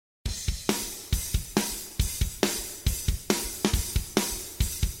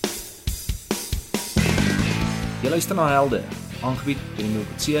Jy luister na Helde, aangebied deur die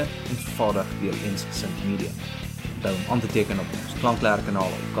Milkotse en vervaardig deur Eensgesind Media. Onthou om aan te teken op ons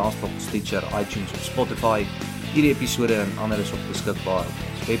klankleerkanaal op Castbox, Stitcher, iTunes of Spotify. Hierdie episode en ander is ook beskikbaar op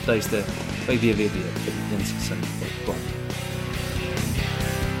ons webtuiste by www.eensgesind.com.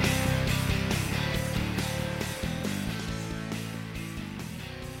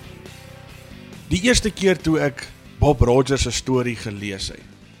 Die eerste keer toe ek Bob Rogers se storie gelees het,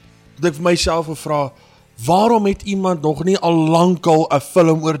 het ek vir myself gevra, waarom het iemand nog nie al lankal 'n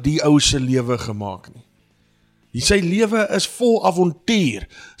film oor die ou se lewe gemaak nie? Sy lewe is vol avontuur,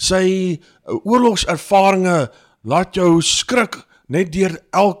 sy oorlogservarings laat jou skrik net deur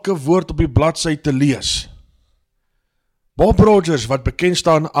elke woord op die bladsy te lees. Bob Rogers, wat bekend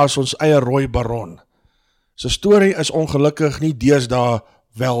staan as ons eie Rooi Baron, sy storie is ongelukkig nie deesdae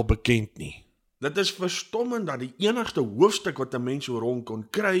wel bekend nie. Dit is verstommend dat die enigste hoofstuk wat 'n mens oor hom kon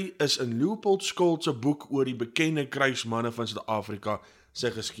kry, is in Leopold Scholz se boek oor die bekende kruismanne van Suid-Afrika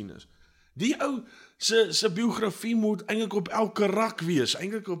se geskiedenis. Die ou se biografie moet eintlik op elke rak wees,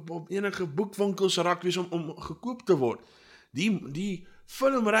 eintlik op enige boekwinkel se rak wees om gekoop te word. Die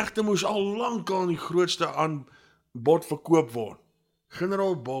filmregte moes al lank aan die grootste aanbod verkoop word.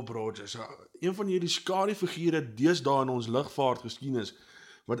 Generaal Bob Rogers, een van hierdie skadufigure deesdae in ons lugvaartgeskiedenis,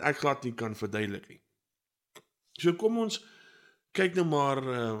 wat ek glad nie kan verduidelik nie. So kom ons kyk nou maar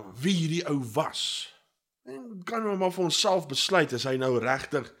wie hierdie ou was. En kan nou maar vir onsself besluit, as hy nou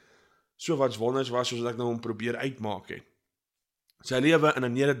regtig so wat wonders was, soos ek nou hom probeer uitmaak het. Sy lewe in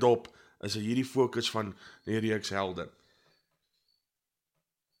 'n nederdop is hierdie fokus van die reeks Helde.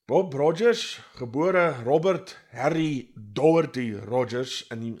 Bob Rogers, gebore Robert Harry Doherty Rogers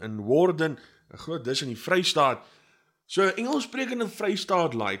in Worden, 'n groot dis in die Vrystaat. So Engelssprekende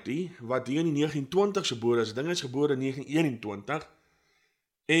Vrystaat laaitie, wat hier in die 1920s gebore is, ding is gebore in 1921,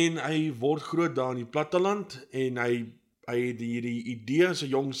 en hy word groot daar in die platteland, en hy het hierdie idee as 'n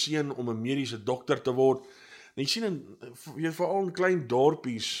jong seun om 'n mediese dokter te word. En jy sien, veral in klein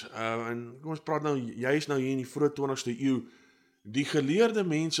dorpies, en kom ons praat nou, juist nou hier in die vroeë 20ste eeu, die geleerde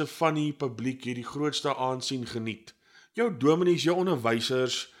mense van die publiek het die grootste aansien geniet. Jou dominees, jou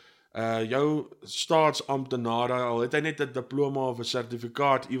onderwysers, jou staatsamptenare, al het hy net 'n diploma of 'n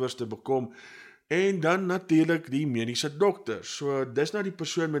sertifikaat iewers te bekom, en dan natuurlik die mediese dokter. So dis nou die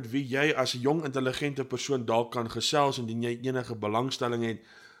persoon met wie jy as 'n jong intelligente persoon dalk kan gesels indien jy enige belangstelling het.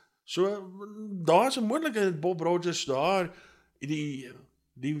 So daar's 'n moontlikheid dat Bob Rogers daar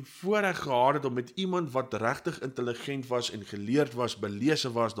die voorreg gehad het om met iemand wat regtig intelligent was en geleerd was,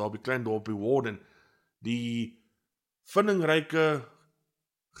 belese was daar by klein dorpie Worden, die vindingryke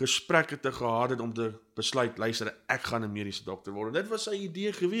gesprekke te gehad het om te besluit, luister, ek gaan 'n mediese dokter word. En dit was sy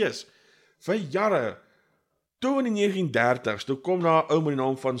idee gewees vir jare. Toe in die 1930s, toe kom daar 'n ou met die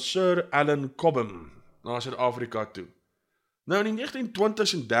naam van Sir Alan Cobham na Suid-Afrika toe. Nou in die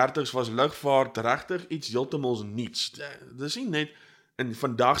 1920s en 30s was lugvaart regtig iets heeltemal niets. Dis nie net in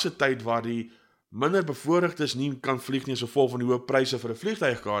vandag se tyd waar die minder bevoorregtes nie kan vlieg nie as gevolg van die hoë pryse vir 'n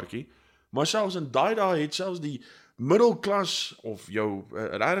vliegtuigkaartjie, maar selfs in daai dae het selfs die middelklas of jou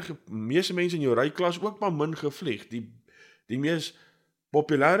regtig meeste mense in jou ryklas ook maar min gevlieg. Die mees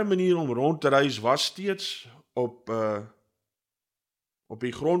populêre manier om rond te reis was steeds op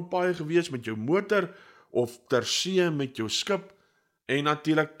die grondpaaie gewees met jou motor of ter see met jou skip en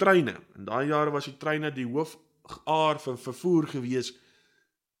natuurlik treine. In daai jare was die treine die hoofaar van vervoer gewees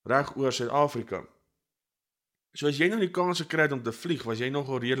reg oor Suid-Afrika. So as jy nou die kans gekry het om te vlieg, was jy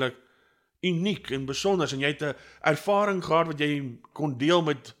nogal redelik uniek en besonders, en jy het 'n ervaring gehad wat jy kon deel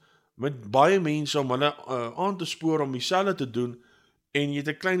met baie mense om hulle aan te spoor om dieselfde te doen, en jy het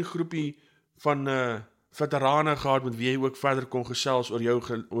 'n klein groepie van veterane gehad met wie jy ook verder kon gesels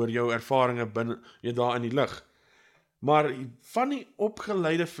oor jou ervarings binne daar in die lug. Maar van die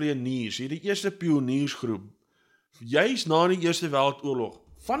opgeleide vlieëniers, hierdie eerste pioniersgroep, juis na die Eerste Wêreldoorlog,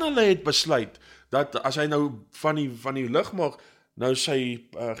 van hulle het besluit dat as hy nou van die lugmag nou sy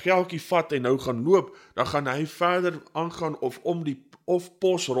geldjie vat en nou gaan loop, dan gaan hy verder aangaan of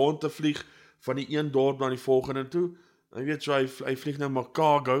pos rond te vlieg van die een dorp na die volgende toe. Jy weet, so hy vlieg nou maar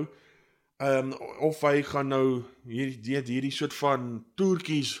cargo, of hy gaan nou hierdie soort van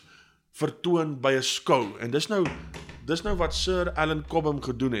toertjies vertoon by 'n skou. En dis nou wat Sir Alan Cobham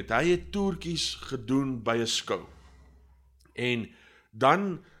gedoen het. Hy het toertjies gedoen by 'n skou. En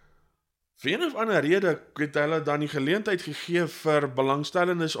dan vir een of ander rede het hulle dan die geleentheid gegee vir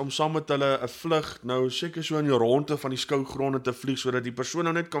belangstellendes om saam met hulle 'n vlug, nou seker so in die ronde van die skougronde te vlieg, sodat die persoon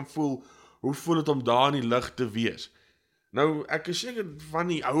nou net kan voel, hoe voel dit om daar in die lug te wees. Nou, ek is seker van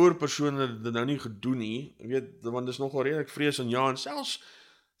die ouer persone dit nou nie gedoen nie, weet, want dit is nogal redelik vrees en ja, en selfs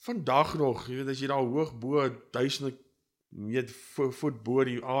vandag nog, jy weet, as jy daar hoog bo 1000 voet bo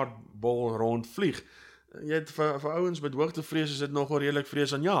die aardbol rondvlieg, jy het vir ouens met hoogtevrees is dit nogal redelik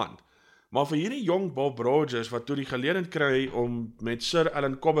vreesaanjaend. Maar vir hierdie jong Bob Rogers, wat toe die geleentheid kry om met Sir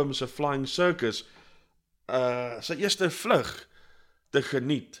Alan Cobham se Flying Circus sy eerste vlug te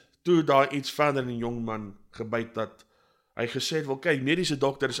geniet, toe daar iets verder in die jong man gebyt dat hy gesê het, wel kyk, mediese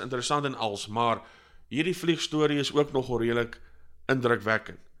dokter is interessant en als, maar hierdie vliegstorie is ook nogal redelik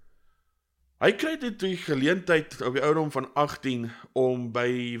indrukwekkend. Hy kry dit die geleentheid op die ouderdom van 18 om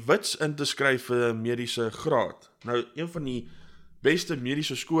by Wits in te skryf vir 'n mediese graad. Nou, een van die beste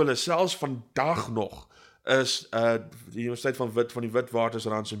mediese skole, selfs vandag nog, is die Universiteit van die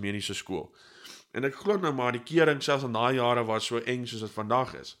Witwatersrand se mediese skool. En ek glo nou maar, die kering selfs in daai jare was so eng soos dit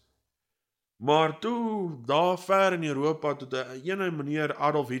vandag is. Maar toe, daar ver in Europa, toe ene meneer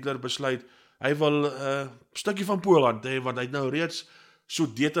Adolf Hitler besluit, hy wil 'n stukkie van Poland hê, want hy het nou reeds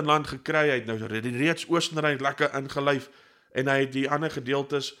Sudetenland gekry, hy het nou reeds Oostenryk lekker ingelyf, en hy het die ander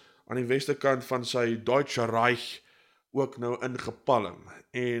gedeeltes aan die westerkant van sy Duitse Reich ook nou ingepalm.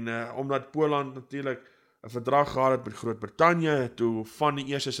 En omdat Poland natuurlik 'n verdrag gehad het met Groot-Brittanje, toe van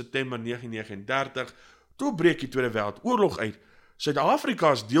die 1 September 1939, toe breek die Tweede Wêreldoorlog uit.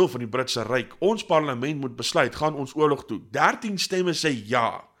 Suid-Afrika is deel van die Britse Ryk. Ons parlement moet besluit, gaan ons oorlog toe. 13 stemme sê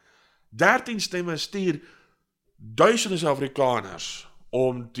ja. 13 stemme stuur duisende Suid-Afrikaners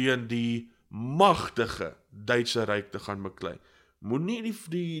om teen die magtige Duitse Ryk te gaan beklei. Moenie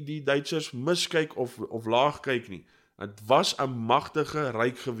die Duitsers miskyk of laag kyk nie. Het was 'n magtige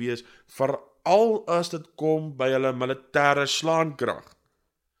ryk gewees, veral as dit kom by hulle militêre slaankrag.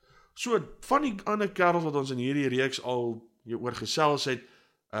 So, van die ander kerels wat ons in hierdie reeks al oor gesels het,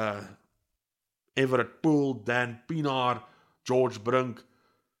 Everett Poole, Dan Pienaar, George Brink,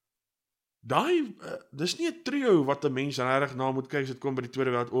 dis nie 'n trio wat 'n mens regtig na moet kyk as dit kom by die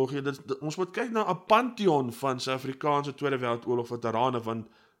Tweede Wêreldoorlog. Ons moet kyk na 'n pantheon van Suid-Afrikaanse Tweede Wêreldoorlog veterane, want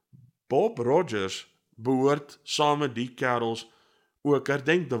Bob Rogers behoort saam met die kerels ook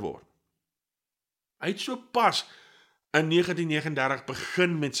herdenk te word. Hy het so pas in 1939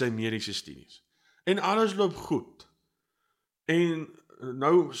 begin met sy mediese studies. En alles loop goed. En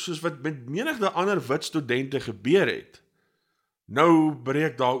nou, soos wat met menigte ander wit studente gebeur het, nou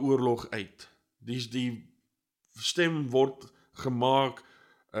breek daar oorlog uit. Die stem word gemaak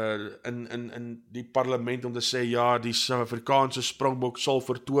in die parlement om te sê, ja, die Suid-Afrikaanse springbok sal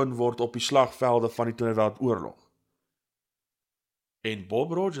vertoon word op die slagvelde van die Tweede Wêreldoorlog. En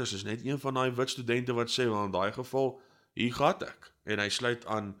Bob Rogers is net een van die wit studente wat sê, wel in daai geval, hier gaat ek. En hy sluit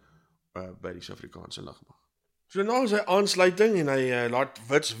aan by die Suid-Afrikaanse lugmag. So na sy aansluiting, en hy laat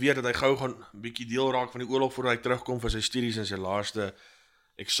Wits weet dat hy gou gaan 'n bietjie deel raak van die oorlog voordat hy terugkom vir sy studies en sy laaste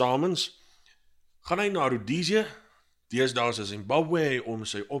eksamens, gaan hy na Rhodesië, deesdae is Zimbabwe, om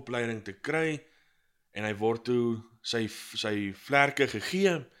sy opleiding te kry, en hy word toe sy vlerke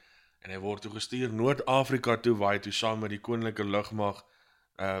gegee, en hy word toe gestuur Noord-Afrika toe, waar hy toe saam met die Koninklijke Lugmag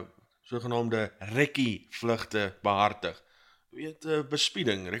sogenaamde rekkie vlugte behartig.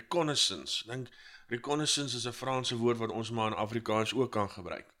 Bespieding, reconnaissance. Dink, reconnaissance is 'n Franse woord wat ons maar in Afrikaans ook kan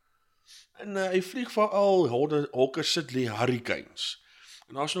gebruik. En hy vlieg veral Hawker Siddeley Hurricanes.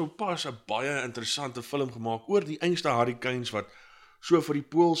 En daar is nou pas 'n baie interessante film gemaak oor die engste Hurricanes wat so vir die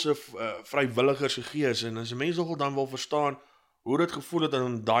Poolse vrywilligers gegee is. En as 'n mens nogal dan wil verstaan hoe dit gevoel het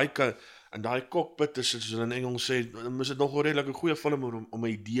in daai cockpit is, soos hulle in Engels sê, dan is dit nogal redelik 'n goeie film om 'n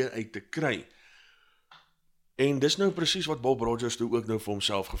idee uit te kry. En dis nou presies wat Bob Rogers toe ook nou vir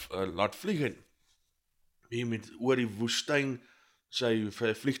homself laat vlieg het. Met oor die woestyn, sy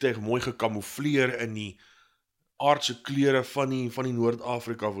vliegtuig mooi gekamoufleer in die aardse kleure van die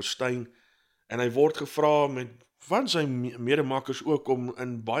Noord-Afrika woestyn, en hy word gevra van sy medemakkers ook om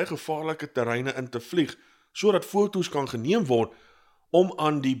in baie gevaarlike terreine in te vlieg, sodat foto's kan geneem word, om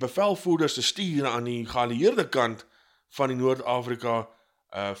aan die bevelvoerders te stuur aan die geallieerde kant van die Noord-Afrika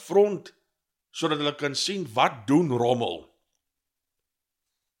front, sodat hulle kan sien wat doen Rommel.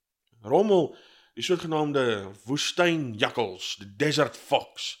 Rommel, die sogenaamde woestynjakkals, die desert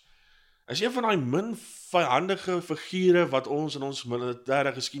fox, is een van die min vyhandige figure wat ons in ons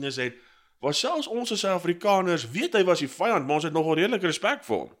militêre geskiedenis het, waar selfs ons as Suid-Afrikaners weet hy was die vyand, maar ons het nogal redelik respek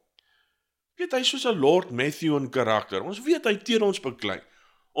vir hom. Weet hy soos 'n Lord Matthew in karakter, ons weet hy teen ons beklei,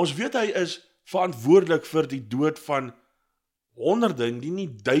 ons weet hy is verantwoordelik vir die dood van honderde, indien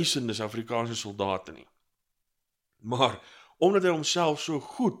nie duisende Suid-Afrikaanse soldate nie. Maar, omdat hy homself so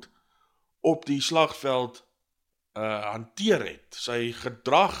goed op die slagveld hanteer het, sy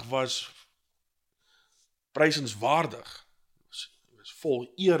gedrag was prysenswaardig, was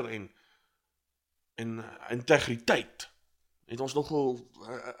vol eer en integriteit, het ons nogal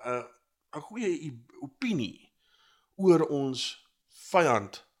 'n goeie opinie oor ons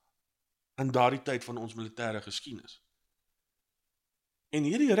vyand in daardie tyd van ons militêre geskiedenis. En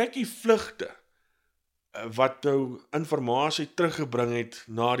hierdie rukkie vlugte wat nou informasie teruggebring het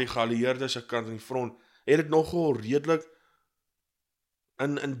na die geallieerde se kant aan die front, het dit nogal redelik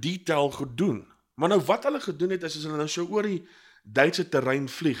in detail gedoen. Maar nou wat hulle gedoen het is hulle nou so oor die Duitse terrein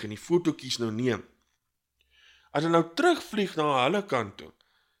vlieg en die fotootjies nou neem. As hulle nou terugvlieg na hulle kant toe,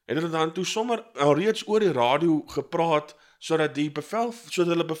 het hulle dan toe sommer alreeds oor die radio gepraat sodat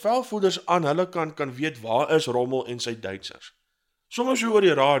hulle bevelvoerders aan hulle kant kan weet waar is Rommel en sy Duitsers. Sommer so oor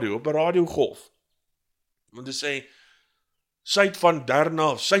die radio, op 'n radiogolf. Want te sê, suid van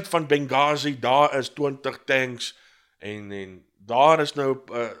Derna, suid van Benghazi, daar is 20 tanks, en daar is nou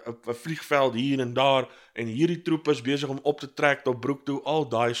 'n vliegveld hier en daar, en hierdie troep is besig om op te trek tot Broek toe, al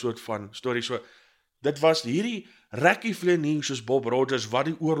daai soort van stories. So, dit was hierdie rekkie vleenier soos Bob Rogers, wat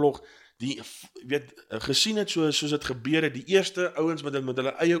die oorlog, gesien het soos dit gebeur het, die eerste ouens met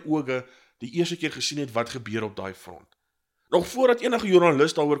hulle eie oë, die eerste keer gesien het wat gebeur op daai front. Nog voordat enige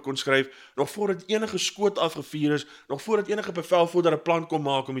journalist daaroor kon skryf, nog voordat enige skoot afgevuur is, nog voordat enige bevelvoerder 'n plan kon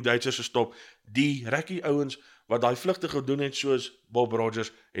maak om die Duitsers te stop, die rekkie ouens wat daai vlugte gedoen het soos Bob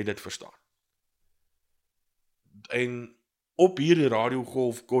Rogers, het dit verstaan. En op hierdie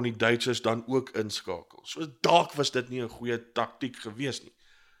radiogolf kon die Duitsers dan ook inskakel. So dalk was dit nie 'n goeie taktiek gewees nie.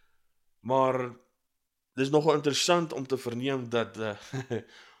 Maar dis nogal interessant om te verneem dat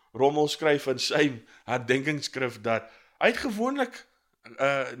Rommel skryf in sy herdenkingsskrif dat hy het gewoonlik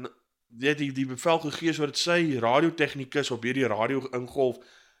die bevel gegee sodat sy radiotechnicus op hierdie radio ingolf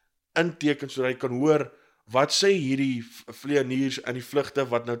inteken sodat hy kan hoor wat sê hierdie vleeniers in die vlugte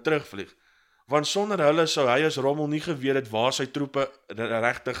wat nou terugvlieg. Want sonder hulle sou hy as Rommel nie geweet het waar sy troepe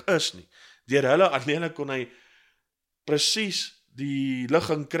regtig is nie. Deur hulle alleen kon hy presies die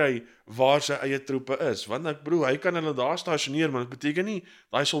ligging kry waar sy eie troepe is. Want ek bedoel, hy kan hulle daar stasioneer, maar dit beteken nie,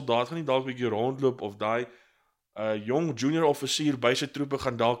 daai soldaat gaan nie dalk 'n bietjie rondloop of daai jong junior offisier by sy troepe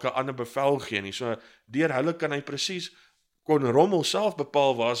gaan dalk 'n ander bevel gee nie. So deur hulle kan hy presies, kon Rommel self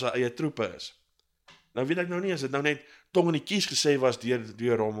bepaal waar sy eie troepe is. Nou weet ek nou nie, as dit nou net tong in die kies gesê was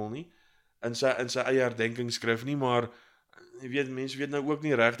deur Rommel nie, in sy eie herdenkingsskrif nie, maar mense weet nou ook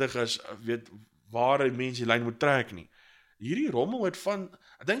nie regtig waar die mens die lyn moet trek nie. Hierdie Rommel het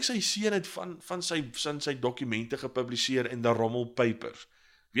ek dink sy seun het van sy dokumente gepubliseer in die Rommel Papers.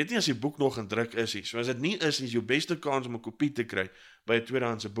 Weet nie as die boek nog in druk is nie. So as dit nie is jou beste kans om 'n kopie te kry by 'n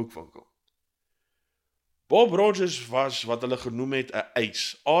tweedehandse boekwinkel. Bob Rogers was wat hulle genoem het 'n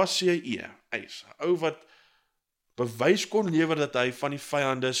ace, ACE, ace. 'n Ou wat bewys kon lewer dat hy van die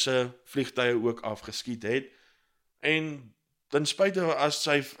vyande se vliegtye ook afgeskiet het. En ten spyte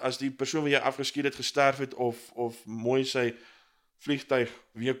as die persoon wat jy afgeskiet het gesterf het of mooi sy vliegtuig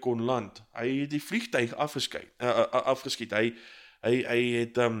weer kon land, hy het die vliegtuig afgeskiet. Hy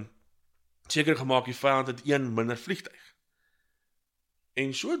het seker gemaak die vyand het een minder vliegtuig.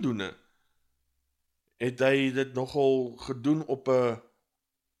 En sodoende het hy dit nogal gedoen op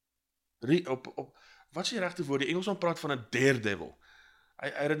wat is die regte woord? Die Engelsman praat van 'n daredevil. Hy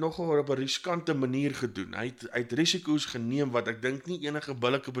het dit nogal op 'n riskante manier gedoen. Hy het risiko's geneem wat ek dink nie enige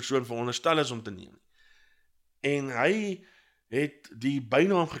billike persoon veronderstel is om te neem nie. En hy het die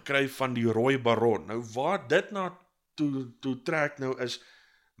bynaam gekry van die Rooi Baron. Nou waar dit na toe trek nou is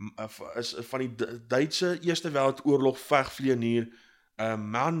van die Duitse Eerste Wêreldoorlog vegvleenier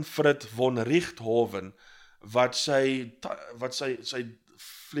Manfred von Richthofen wat sy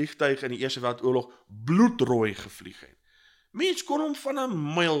vliegtuig in die Eerste Wêreldoorlog bloedrooi gevlieg het. Mens kon hom van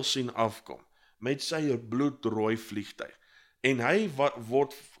 'n myl sien afkom met sy bloedrooi vliegtuig. En hy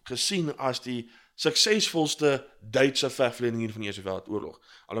word gesien as die suksesvolste Duitse vegvleenier van die Eerste Wêreldoorlog.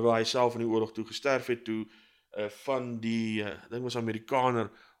 Alhoewel hy self in die oorlog toe gesterf het toe van die dink was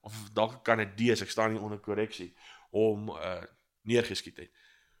Amerikaner of dalk Kanadees, ek staan nie onder korreksie, hom neergeskiet het.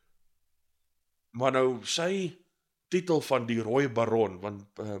 Maar nou sy titel van die Rooi Baron,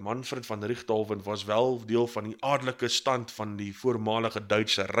 want Manfred van Richthofen was wel deel van die adelike stand van die voormalige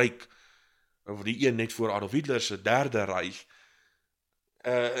Duitse Ryk, of die een net voor Adolf Hitler se Derde Ryk.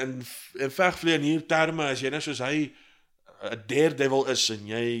 In vegvleenier terme, as jy net soos hy 'n daredevil is en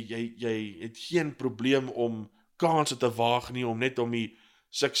jy het geen probleem om kanse te waag nie, om net om die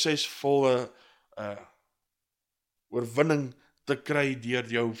suksesvolle oorwinning te kry deur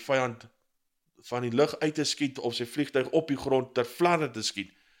jou vyand van die lug uit te skiet of sy vliegtuig op die grond ter fladder te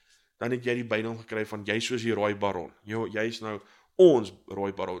skiet, dan het jy die bynaam gekry van jy soos die Rooi Baron. Jy is nou ons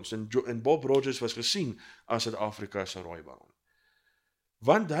Rooi Barons. En Bob Rogers was gesien as Suid-Afrika se Rooi Baron.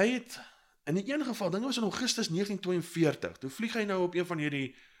 Want hy het In die een geval, dink was in Augustus 1942, toe vlieg hy nou op een van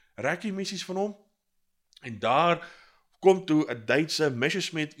hierdie recce missies van hom, en daar kom toe 'n Duitse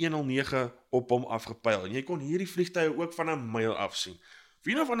Messerschmitt 109 op hom afgepyl, en jy kon hierdie vliegtuie ook van 'n myl af sien.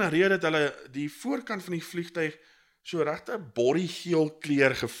 Vir een of ander rede het hulle die voorkant van die vliegtuig so regte borriegeel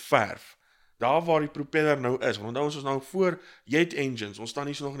kleur geverf, daar waar die propeller nou is, want onthou ons is nou voor jet engines, ons staan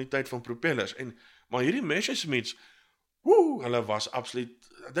nie so nog in die tyd van propellers, maar hierdie Messerschmitts, hulle was absoluut,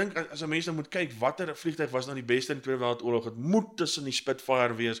 ek dink as 'n mens nou moet kyk, watter vliegtuig was nou die beste in die Tweede Wêreldoorlog, het moet tussen die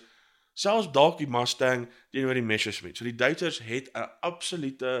Spitfire wees, selfs dalk die Mustang teenoor die Messerschmitt. So die Duitsers het 'n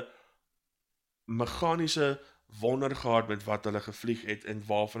absolute meganiese wonder gehad met wat hulle gevlieg het en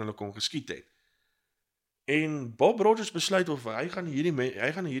waarvan hulle kon geskiet het. En Bob Rogers besluit of hy gaan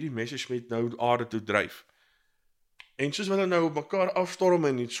hierdie Messerschmitt nou aarde toe dryf. En soos hulle nou op mekaar afstorm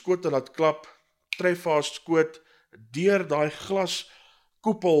en die skote laat klap, tref haar skoot deur daai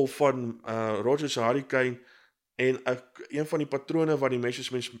glaskoepel van Rogers se Hurricane, en een van die patrone wat die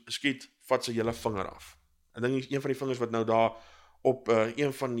Messerschmitt skiet, vat sy hele vinger af. Ek dink een van die vingers wat nou daar op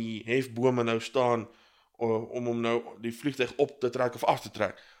een van die hefbome nou staan, om hom nou die vliegtuig op te trek of af te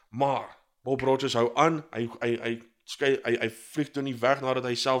trek. Maar Bob Rogers hou aan, hy vlieg toe nie weg nadat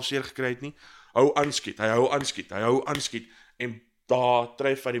hy self seer gekry het nie, hou aanskiet, en daar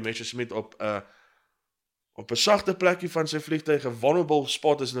tref hy die Messerschmitt op 'n sagte plekkie van sy vliegtuig, 'n vulnerable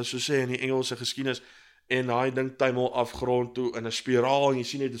spot is hulle so sê in die Engelse geskiedenis, en hy ding tuimel afgrond toe in 'n spiraal, en jy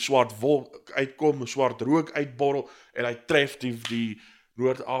sien net 'n swart wolk uitkom, 'n swart rook uitborrel, en hy tref die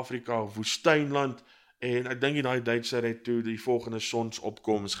Noord-Afrika woestynland, en ek dink daai Duitser het toe die volgende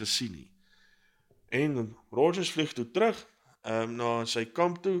sonsopkoms gesien nie. En Rogers vlieg toe terug, na sy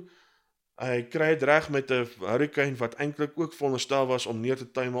kamp toe, hy kry het reg met 'n hurricane wat eintlik ook veronderstel was om neer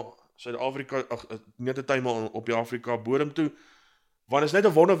te tuimel op die Afrika bodem toe, want is net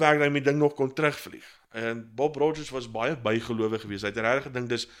 'n wonderwerk dat hy die ding nog kon terugvlieg. En Bob Rogers was baie bygelowig geweest, hy het regtig gedink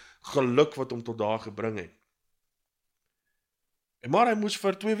dis geluk wat hom tot daar gebring het. Maar hy moes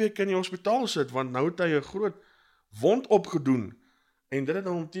vir 2 weke in die hospitaal sit, want nou het hy 'n groot wond opgedoen, en dit het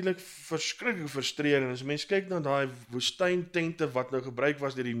hom natuurlik verskriklik frustreer, en as mens kyk na daai woestyntente wat nou gebruik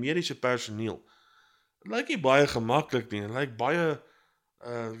was deur die mediese personeel, dit lyk nie baie gemaklik nie, dit lyk baie,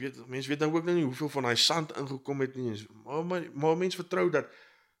 mens weet nou ook nie hoeveel van daai sand ingekom het nie, maar mens vertrou dat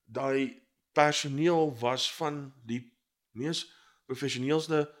daai personeel was van die mees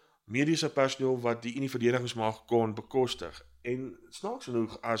professioneelste mediese personeel wat die Unie Verdedigingsmag kon bekostig. En snaaks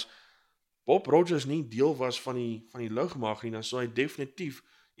genoeg, as Bob Rogers nie deel was van die lugmag nie, dan sou hy definitief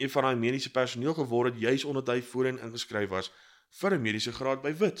een van daai mediese personeel geword het, juis omdat hy voorheen ingeskryf was vir 'n mediese graad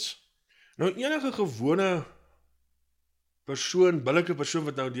by Wits. Nou enige gewone persoon, billike persoon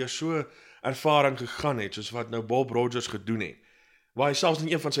wat nou deur so ervaring gegaan het, soos wat nou Bob Rogers gedoen het, waar hy selfs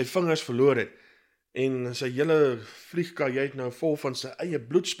nie een van sy vingers verloor het, en sy hele vliegkajuit nou vol van sy eie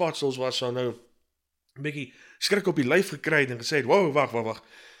bloedspatsels was, so nou 'n bietjie skrik op die lyf gekry het en gesê het, wow, wag,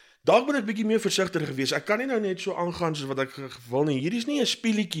 dalk moet ek bietjie meer versigtiger gewees, ek kan nie nou net so aangaan soos wat ek wil nie, hierdie is nie 'n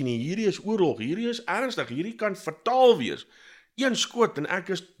spielietjie nie, hierdie is oorlog, hierdie is ernstig, hierdie kan fataal wees, een skoot en ek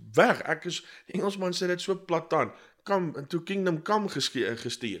is weg, die Engelsman sê dit so plataan, to Kingdom Come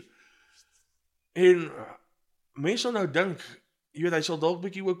gestuur. En mense sal nou dink, jy weet, hy sal dalk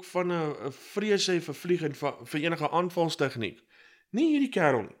bietjie ook van 'n vrees hê vir vlieg en vir enige aanvalstegniek. Nie hierdie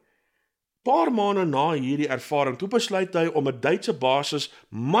kerel nie. Paar maande na hierdie ervaring, toe besluit hy om 'n Duitse basis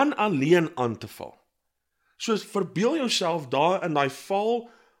man alleen aan te val. So verbeel jouself daar in daai val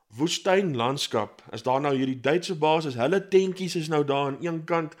woestynlandskap, is daar nou hierdie Duitse basis, hulle tentjies is nou daar aan een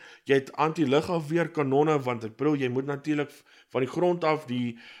kant, jy het anti-lugafweerkanonne, want ek bedoel, jy moet natuurlik van die grond af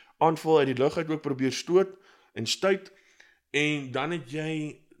die aanval uit die lug uit ook probeer stoot en stuit, en dan het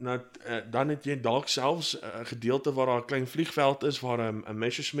jy dalk selfs 'n gedeelte waar daar 'n klein vliegveld is, waar 'n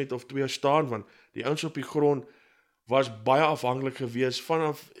Messerschmitt of 2 staan, want die ouens op die grond was baie afhanklik geweest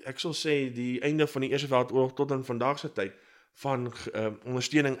vanaf, ek sal sê, die einde van die Eerste Wêreldoorlog tot in vandag se tyd, van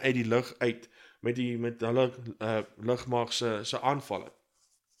ondersteuning uit die lug uit, met hulle lugmag se aanvalle.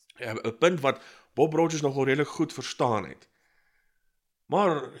 'n punt wat Bob Rogers nogal redelik goed verstaan het.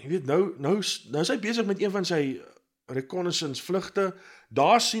 Maar, jy weet, nou is hy besig met een van sy reconnaissance vlugte,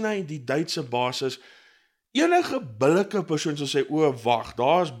 daar sien hy die Duitse basis, enige billike persoon sal sê, wag,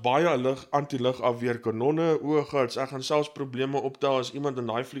 daar is baie anti-lugafweerkanonne, gats, ek gaan selfs probleme optel as iemand in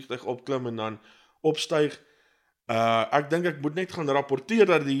daai vliegtuig opklim en dan opstyg. Ek dink ek moet net gaan rapporteer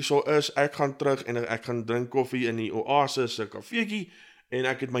dat dit so is, ek gaan terug en ek gaan drink koffie in die Oasis, 'n kafeetjie, en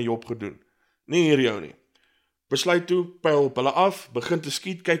ek het my job gedoen. Nie hier jou nie. Besluit toe, pyl op hulle af, begin te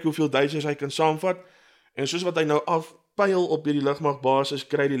skiet, kyk hoeveel Duitsers hy kan saamvat, en soos wat hy nou pyl op hierdie lugmagbasis,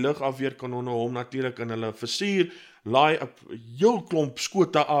 kry die lugafweerkanonne hom natuurlik in hulle vizier, laai 'n heel klomp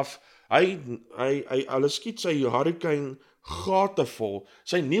skote af. Hulle skiet sy Hurricane gate vol,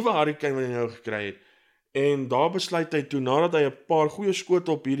 sy nuwe Hurricane wat hy nou gekry het. En daar besluit hy toe, nadat hy 'n paar goeie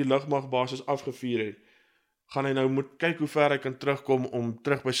skote op hierdie lugmagbasis afgevuur het, gaan hy nou moet kyk hoe ver hy kan terugkom om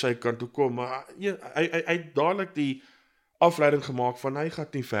terug by sy kant toe kom, maar hy het dadelik die afleiding gemaak van hy gaan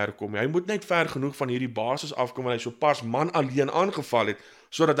nie ver kom. Hy moet net ver genoeg van hierdie basis afkom wat hy so pas man alleen aangeval het,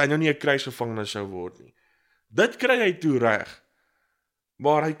 sodat hy nou nie 'n kruisgevangene sou word nie. Dit kry hy toe reg.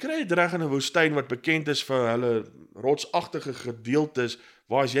 Maar hy kry dit reg in 'n woestyn wat bekend is vir hulle rotsagtige gedeeltes,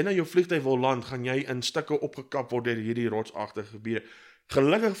 waar as jy nou jou vliegtuig wil land, gaan jy in stukke opgekap word deur hierdie rotsagtige gebiede.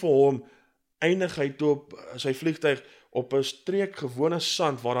 Gelukkig vir hom eindig hy toe op sy vliegtuig op 'n streek gewone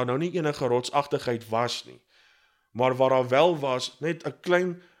sand waar daar nou nie enige rotsagtigheid was nie. Maar waar daar wel was, net 'n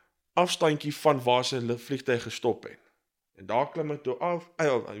klein afstandjie van waar sy vliegtuig gestop het. En daar klim hy toe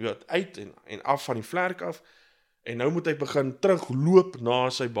uit en af van die vlerk af, en nou moet hy begin terugloop na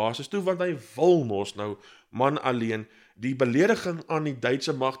sy basis toe, want hy wil mos nou man alleen die belediging aan die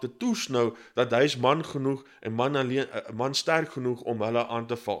Duitse magte toesnou, dat hy is man genoeg en man sterk genoeg om hulle aan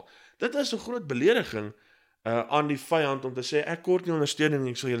te val. Dit is 'n groot belediging aan die vyand om te sê, ek kort nie ondersteuning,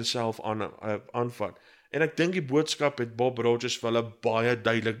 ek sal julle self aanvat. En ek dink die boodskap het Bob Rogers vir hulle baie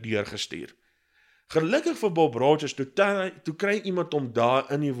duidelik deurgestuur. Gelukkig vir Bob Rogers, toe kry iemand om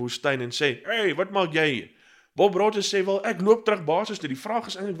daar in die woestyn en sê, hey, wat maak jy hier? Bob Rogers sê, wel, ek loop terug basis toe. Die vraag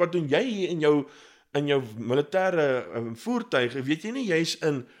is eintlik, wat doen jy hier in jou militêre voertuig? Weet jy nie, jy's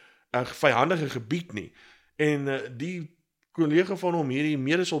in 'n vyandige gebied nie. En die kollega van hom, hierdie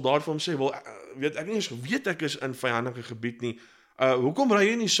medesoldaat van hom sê, wel, ek nie eens weet ek is in vyandige gebied nie. Hoekom ry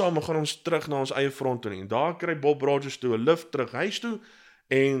jy nie saam, gaan ons terug na ons eie front toe nie? En daar kry Bob Rogers toe 'n lift terug huis toe,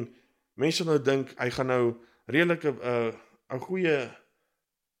 en mense nou dink, hy gaan nou redelik 'n goeie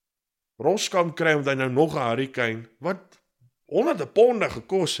roskam kry, omdat hy nou nog 'n Hurricane, wat honderde ponde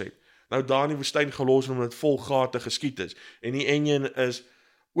gekos het, nou daar in die woestyn gelos, omdat dit vol gate geskiet is. En die enjin is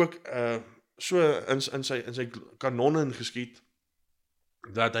ook so in sy kanonne geskiet,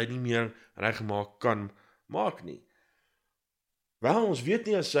 dat hy nie meer reggemaak kan maak nie. Wel, ons weet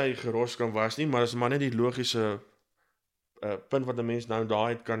nie as hy geroskam was nie, maar is maar net die logiese punt wat 'n mens nou daar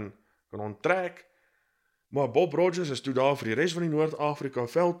het kan onttrek. Maar Bob Rogers is toe daar vir die res van die Noord-Afrika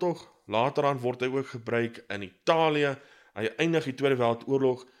veldtog. Lateraan word hy ook gebruik in Italië. Hy eindig die Tweede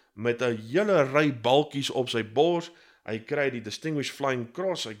Wêreldoorlog met 'n hele ry balkies op sy bors. Hy kry die Distinguished Flying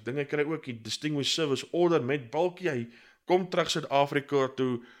Cross. Ek dink hy kry ook die Distinguished Service Order met balkie. Hy kom terug Suid-Afrika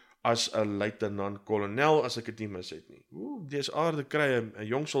toe as 'n luitenant-kolonel, as ek dit nie mis het nie. Dis aarde kry 'n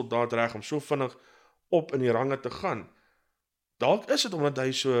jong soldaat reg om so vinnig op in die range te gaan. Dalk is dit omdat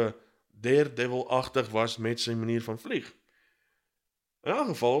hy so daredevil-agtig was met sy manier van vlieg. In elk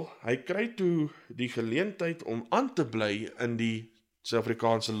geval, hy kry toe die geleentheid om aan te bly in die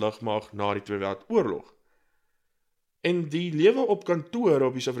Suid-Afrikaanse lugmag na die Tweede Wêreldoorlog. En die lewe op kantoor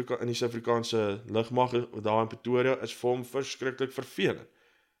in die Suid-Afrikaanse lugmag daar in Pretoria is vir hom verskriklik vervelend.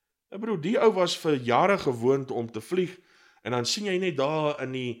 Ek bedoel, die ou was vir jare gewoond om te vlieg, en dan sien jy net daar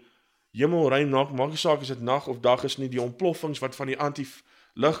in die hemelruim, maak nie saak as dit nag of dag is nie, die ontploffings wat van die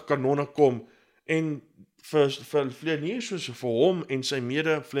anti-lugkanonne kom, en vir vlieëniers soos vir hom en sy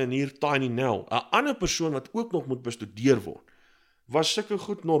mede-vlieënier Tiny Nell, 'n ander persoon wat ook nog moet bestudeer word, was sulke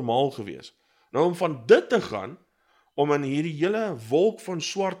goed normaal gewees. Nou om van dit te gaan, om in hierdie hele wolk van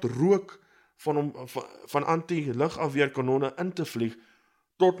swart rook van anti-lugafweerkanonne in te vlieg,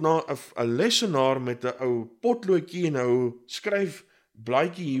 tot na 'n lesenaar met 'n ou potloodjie en 'n ou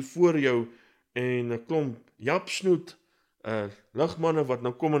skryfblaadjie hier voor jou, en 'n klomp japsnoet lugmanne wat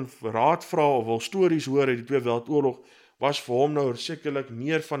nou kom en raad vra of wil stories hoor uit die Tweede Wêreldoorlog, was vir hom nou sekerlik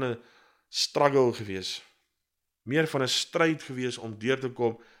meer van 'n struggle gewees. Meer van 'n stryd gewees om deur te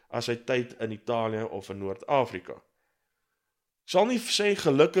kom as sy tyd in Italië of in Noord-Afrika. Sal nie sê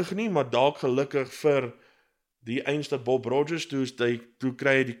gelukkig nie, maar dalk gelukkig vir die einste Bob Rogers, toe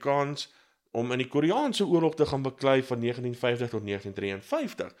kry hy die kans om in die Koreaanse oorlog te gaan beklei van 1950 tot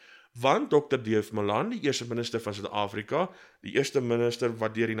 1953. Want Dr. D.F. Malan, die eerste minister van Suid-Afrika, die eerste minister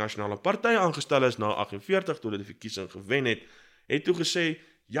wat deur die Nasionale Party aangestel is na 48 toe hulle die verkiesing gewen het toe gesê,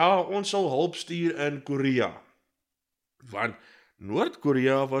 ja, ons sal hulp stuur in Korea. Want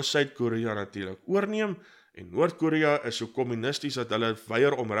Noord-Korea was Suid-Korea natuurlik oorneem, en Noord-Korea is so kommunisties dat hulle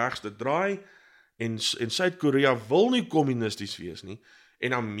weier om regs te draai, en Suid-Korea wil nie kommunisties wees nie,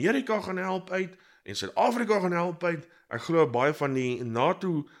 en Amerika gaan help uit, en Suid-Afrika gaan help uit. Ek glo baie van die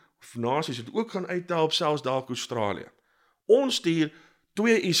NATO-nasies het ook gaan uithelp, selfs daar Australië. Ons stuur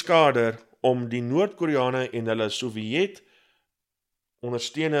 2 eskader om die Noord-Koreane en hulle Sowjet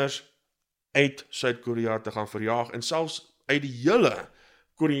ondersteuners uit Suid-Korea te gaan verjaag en selfs uit die hele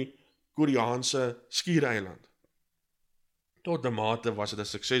Koreaanse skiereiland. Tot 'n mate was dit 'n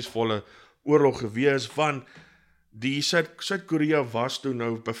suksesvolle oorlog gewees, want die Suid-Korea was toe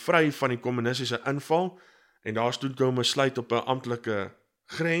nou bevry van die kommunistiese inval en daar's toe nou besluit op 'n amptelike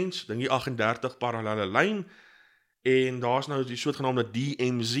grens, dink die 38 parallelle lyn, en daar's nou die sogenaamde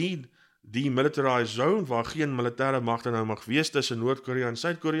DMZ, Demilitarized Zone, waar geen militêre magte nou mag wees tussen Noord-Korea en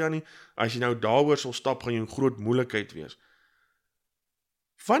Suid-Korea nie. As jy nou daaroor sal stap, gaan jy 'n groot moeilikheid wees.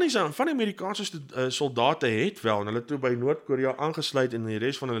 Van die Amerikaanse soldate het wel, en hulle het toe by Noord-Korea aangesluit en die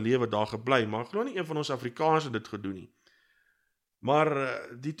res van hulle lewe daar gebly, maar glo nie een van ons Afrikaners het dit gedoen nie. Maar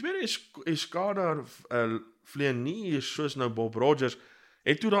die tweede eskader vlieënier, soos nou Bob Rogers,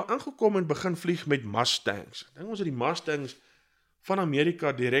 het toe daar ingekom en begin vlieg met Mustangs. Ek dink ons het die Mustangs van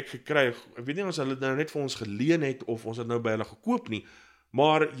Amerika direk gekry. Ek weet nie of hulle nou net vir ons geleen het of ons het nou by hulle gekoop nie,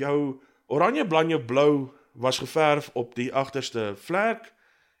 maar jou oranje, blanje, blou was geverf op die agterste vlek.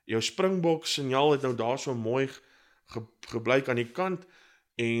 Jou Springbok signaal het nou daar so mooi geblyk aan die kant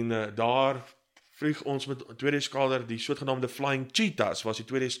en daar vlieg ons met tweede eskader, die sogenaamde Flying Cheetahs was die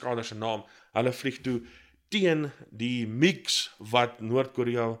tweede eskader se naam. Hulle vlieg toe teen die MiGs wat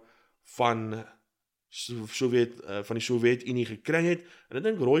Noord-Korea van die Sowjetunie gekry het. En ek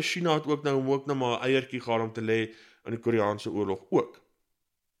dink Roy China het ook nou maar 'n eiertjie gehad om te lê in die Koreaanse oorlog ook.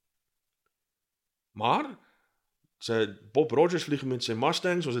 Maar Bob Rogers vlieg met sy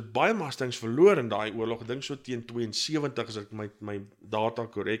Mustangs, ons het baie Mustangs verloor in daai oorlog, ek dink so teen 72 as ek my data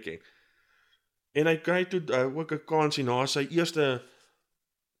korrek het. En hy kry toe ook 'n kansie na sy eerste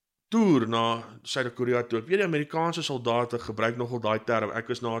toer na Suid-Korea toe. Ek weet die Amerikaanse soldate gebruik nogal daai term, ek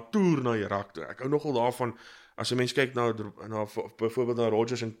is na 'n toer na Irak toe. Ek hou nogal daarvan, as 'n mens kyk na byvoorbeeld na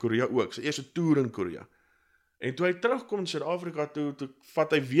Rogers in Korea ook, sy eerste toer in Korea. En toe hy terugkom in Suid-Afrika toe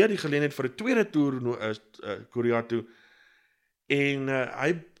vat hy weer die geleentheid vir 'n tweede toer Korea toe. En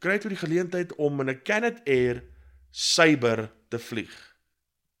hy kry toe die geleentheid om in 'n Canadair Air Sabre te vlieg.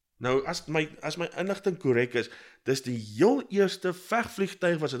 Nou, as my inligting korrek is, dis die heel eerste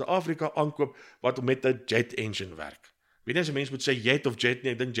vegvliegtuig wat Suid-Afrika aankoop wat met 'n jet engine werk. Weet nie as 'n mens moet sê jet of jet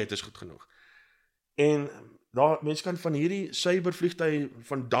nie, ek dink jet is goed genoeg. En mense kan van hierdie Sabre vliegtuig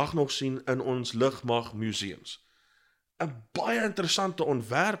vandag nog sien in ons lugmag museums. 'n Baie interessante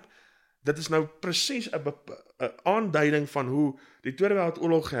ontwerp. Dit is nou presies 'n aanduiding van hoe die Tweede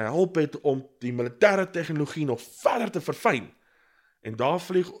Wêreldoorlog gehelp het om die militêre tegnologie nog verder te verfyn. En daar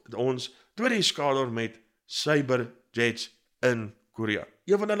vlieg ons tweede eskader met Sabre jets in Korea.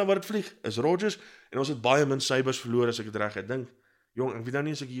 Een van hulle wat dit vlieg is Rogers, en ons het baie min Sabres verloor as ek dit reg het. Dink, jong, ek weet nou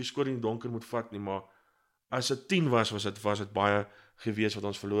nie as ek hier skoor in die donker moet vat nie, maar as dit 10 was dit baie gewees wat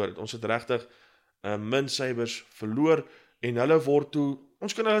ons verloor het. Ons het regtig min Sabres verloor, en hulle word toe,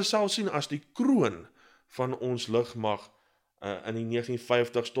 ons kan hulle self sien as die kroon van ons lugmag in die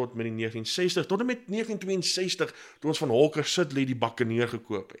 1950s tot met die 1960, tot en met 1962, toe ons van Holker Siddeley die Buccaneer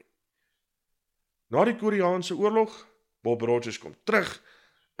gekoop het. Na die Koreaanse oorlog, Bob Rogers kom terug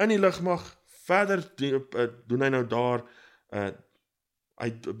in die lugmag, verder doen hy nou daar,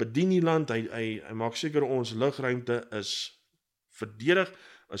 hy bedien die land, hy maak seker ons lugruimte is verdedig,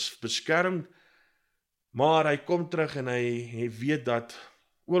 is beskermd, maar hy kom terug en hy weet dat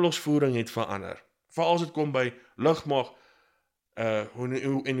oorlogsvoering het verander. Veral as dit kom by lugmag,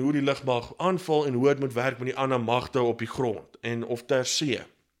 en hoe die lugmag aanval en hoe dit moet werk met die ander magte op die grond en of ter see.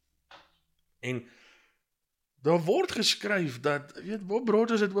 En daar word geskryf dat, Bob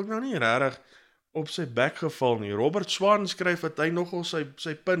Rogers het ook nou nie regtig op sy bek geval nie. Robert Swan skryf dat hy nogal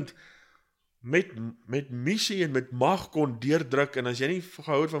sy punt met missie en met mag kon deurdruk, en as jy nie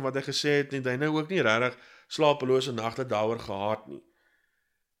gehou van wat hy gesê het nie, hy nou ook nie regtig slapelose nagte daaroor gehad nie.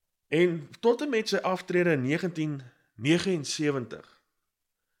 En tot en met sy aftrede in 1979,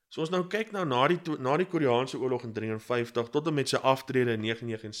 so ons nou kyk nou na die Koreaanse oorlog in 1953, tot en met sy aftrede in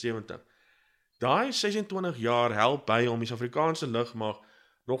 1979, daai 26 jaar help hy om die Suid-Afrikaanse lugmag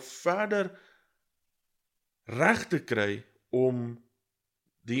nog verder reg te kry om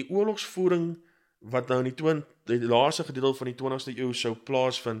die oorlogsvoering wat nou in die laaste gedeelte van die 20ste eeu sou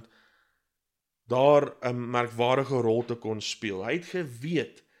plaasvind, daar 'n merkwaardige rol te kon speel. Hy het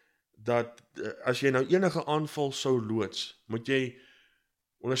geweet dat as jy nou enige aanval sou loods, moet jy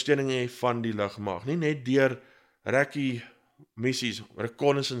ondersteuning hê van die lugmag, nie net deur rekkie missies,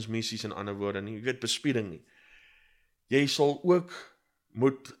 reconnaissance missies in ander woorde nie, bespieding nie. Jy sal ook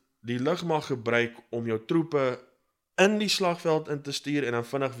moet die lugmag gebruik om jou troepe in die slagveld in te stuur en dan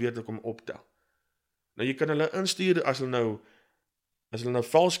vinnig weer te kom optel. Nou jy kan hulle instuur as hulle nou as hulle nou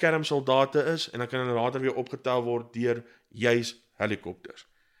valskermsoldate is, en dan kan hulle later weer opgetel word deur juis helikopters.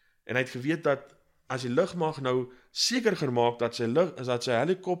 En hy het geweet dat as die lugmag nou seker gemaak dat sy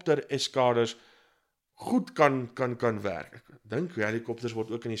helikopter eskaders goed kan werk. Ek dink helikopters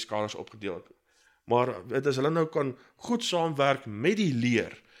word ook in die eskaders opgedeel. Maar as hulle nou kan goed saamwerk met die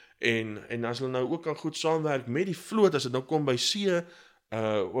leer, en as hulle nou ook kan goed saamwerk met die vloot, as dit nou kom by see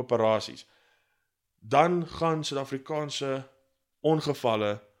operasies, dan gaan Suid-Afrikaanse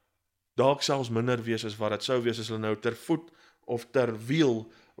ongevalle dalk selfs minder wees as wat dit sou wees as hulle nou ter voet of ter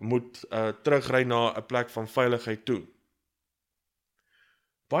wiel moet terugry na 'n plek van veiligheid toe.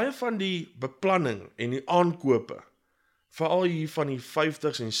 Baie van die beplanning en die aankope, veral hier van die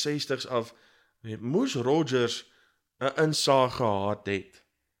 50s en 60s af, moes Rogers 'n insaag gehad het.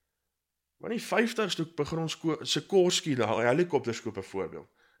 Maar in die 50s toe begin ons Sikorsky, helikopters koop byvoorbeeld.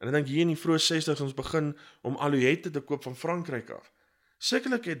 En ek dink hier in die vroeë 60s ons begin om Alouette te koop van Frankryk af.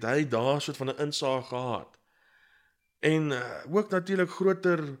 Sekerlik het hy daar soort van 'n insaag gehad. En ook natuurlik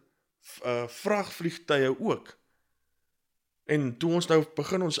groter vragvliegtuie ook. En toe ons nou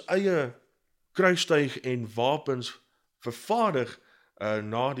begin ons eie kruisstuig en wapens vervaardig,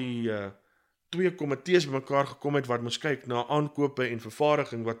 na die twee komitees bymekaar gekom het wat moes kyk na aankope en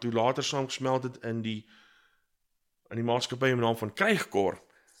vervaardiging wat toe later saamgesmelt het in die maatskappy met naam van Krygkor.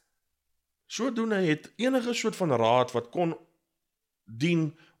 Sodoende het enige soort van raad wat kon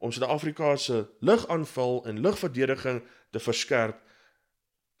dien om Suid-Afrika se lugaanval en lugverdediging te verskerp,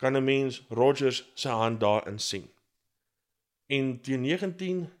 kan 'n mens Rogers se hand daarin sien. En teen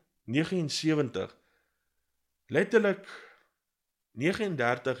 1979, letterlik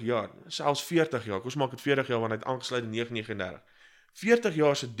 39 jaar, selfs 40 jaar, ons maak dit 40 jaar, want hy het aangesluit in 1939, 40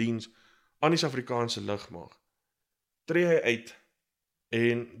 jaar se diens aan die Suid-Afrikaanse lugmag, tree hy uit,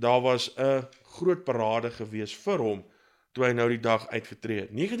 en daar was 'n groot parade gewees vir hom, toe hy nou die dag uitgetree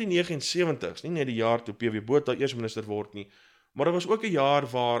het. 1979 is nie net die jaar toe P.W. Botha eers minister word nie, maar dit was ook 'n jaar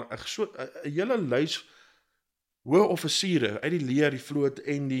waar 'n hele lys hoë offisiere uit die leer, die vloot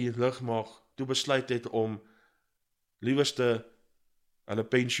en die lugmag toe besluit het om liewerste hulle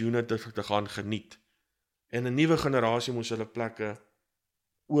pensioene te gaan geniet. En 'n nuwe generasie moes hulle plekke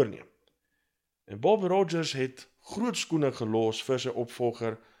oorneem. En Bob Rogers het groot skoene gelos vir sy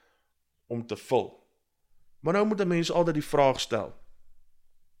opvolger om te vul. Maar nou moet 'n mens altyd die vraag stel: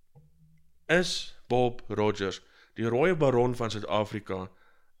 is Bob Rogers, die rooi baron van Suid-Afrika,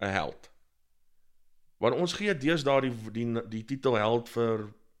 'n held? Want ons gee deesdae die titel held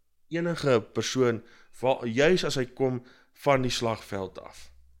vir enige persoon, juis as hy kom van die slagveld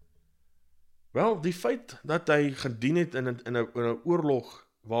af. Wel, die feit dat hy gedien het in 'n oorlog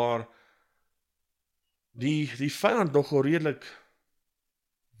waar die vyand nogal redelik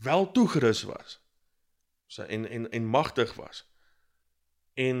wel toegerus was en magtig was,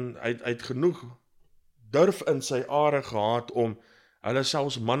 en hy het genoeg durf in sy are gehad om hulle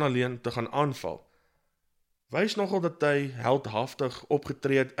selfs man alleen te gaan aanval, wys nogal dat hy heldhaftig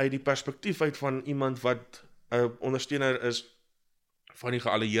opgetree het uit die perspektief uit van iemand wat 'n ondersteuner is van die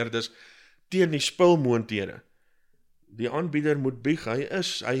geallieerdes teen die spilmoonthede. Die aanbieder moet bieg,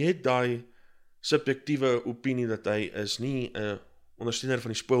 hy het daai subjektiewe opinie dat hy is nie 'n ondersteuner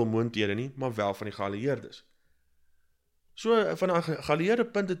van die spilmoonthede nie, maar wel van die geallieerdes. So van 'n geallieerde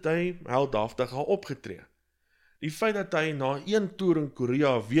punt het hy heldhaftig al opgetree. Die feit dat hy na een toer in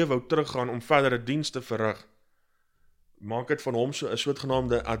Korea weer wou teruggaan om verdere dienste te verrig, maak dit van hom so 'n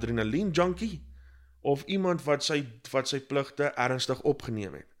soortgenaamde adrenaline junkie, of iemand wat sy pligte ernstig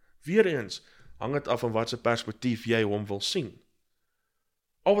opgeneem het. Weereens hang dit af van wat se perspektief jy hom wil sien.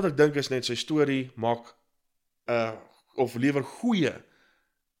 Al wat ek dink is net sy storie maak of liewer goeie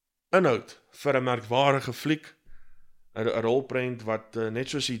inhoud vir 'n merkwaardige fliek, 'n rolprent wat net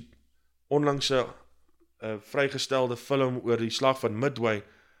soos die onlangse vrygestelde film oor die slag van Midway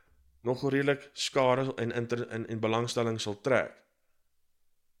nog redelik skare en belangstelling sal trek.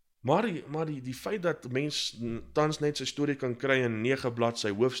 Maar die feit dat mens tans net sy storie kan kry in 9 bladsy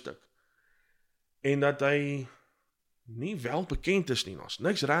hoofstuk, en dat hy nie wel bekend is nie, ons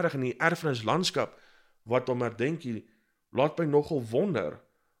niks regtig in die erfenislandskap wat hom herdenk, laat my nogal wonder,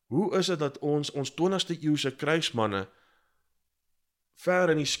 hoe is dit dat ons 20ste eeuse krygsmanne ver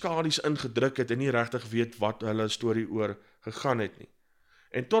in die skadies ingedruk het en nie regtig weet wat hulle storie oor gegaan het nie.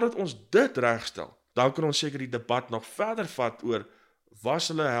 En totdat ons dit regstel, dan kan ons seker die debat nog verder vat oor, was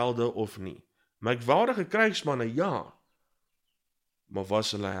hulle helde of nie? Merkwaardige krygsmanne, ja, maar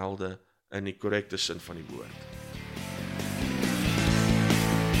was hulle helde in die korrekte sin van die woord?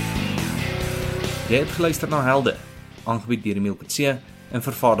 Jy het geluister na Helde, aangebied deur Emile Kutse en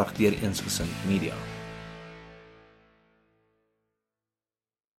vervaardig deur Eensgesind Media.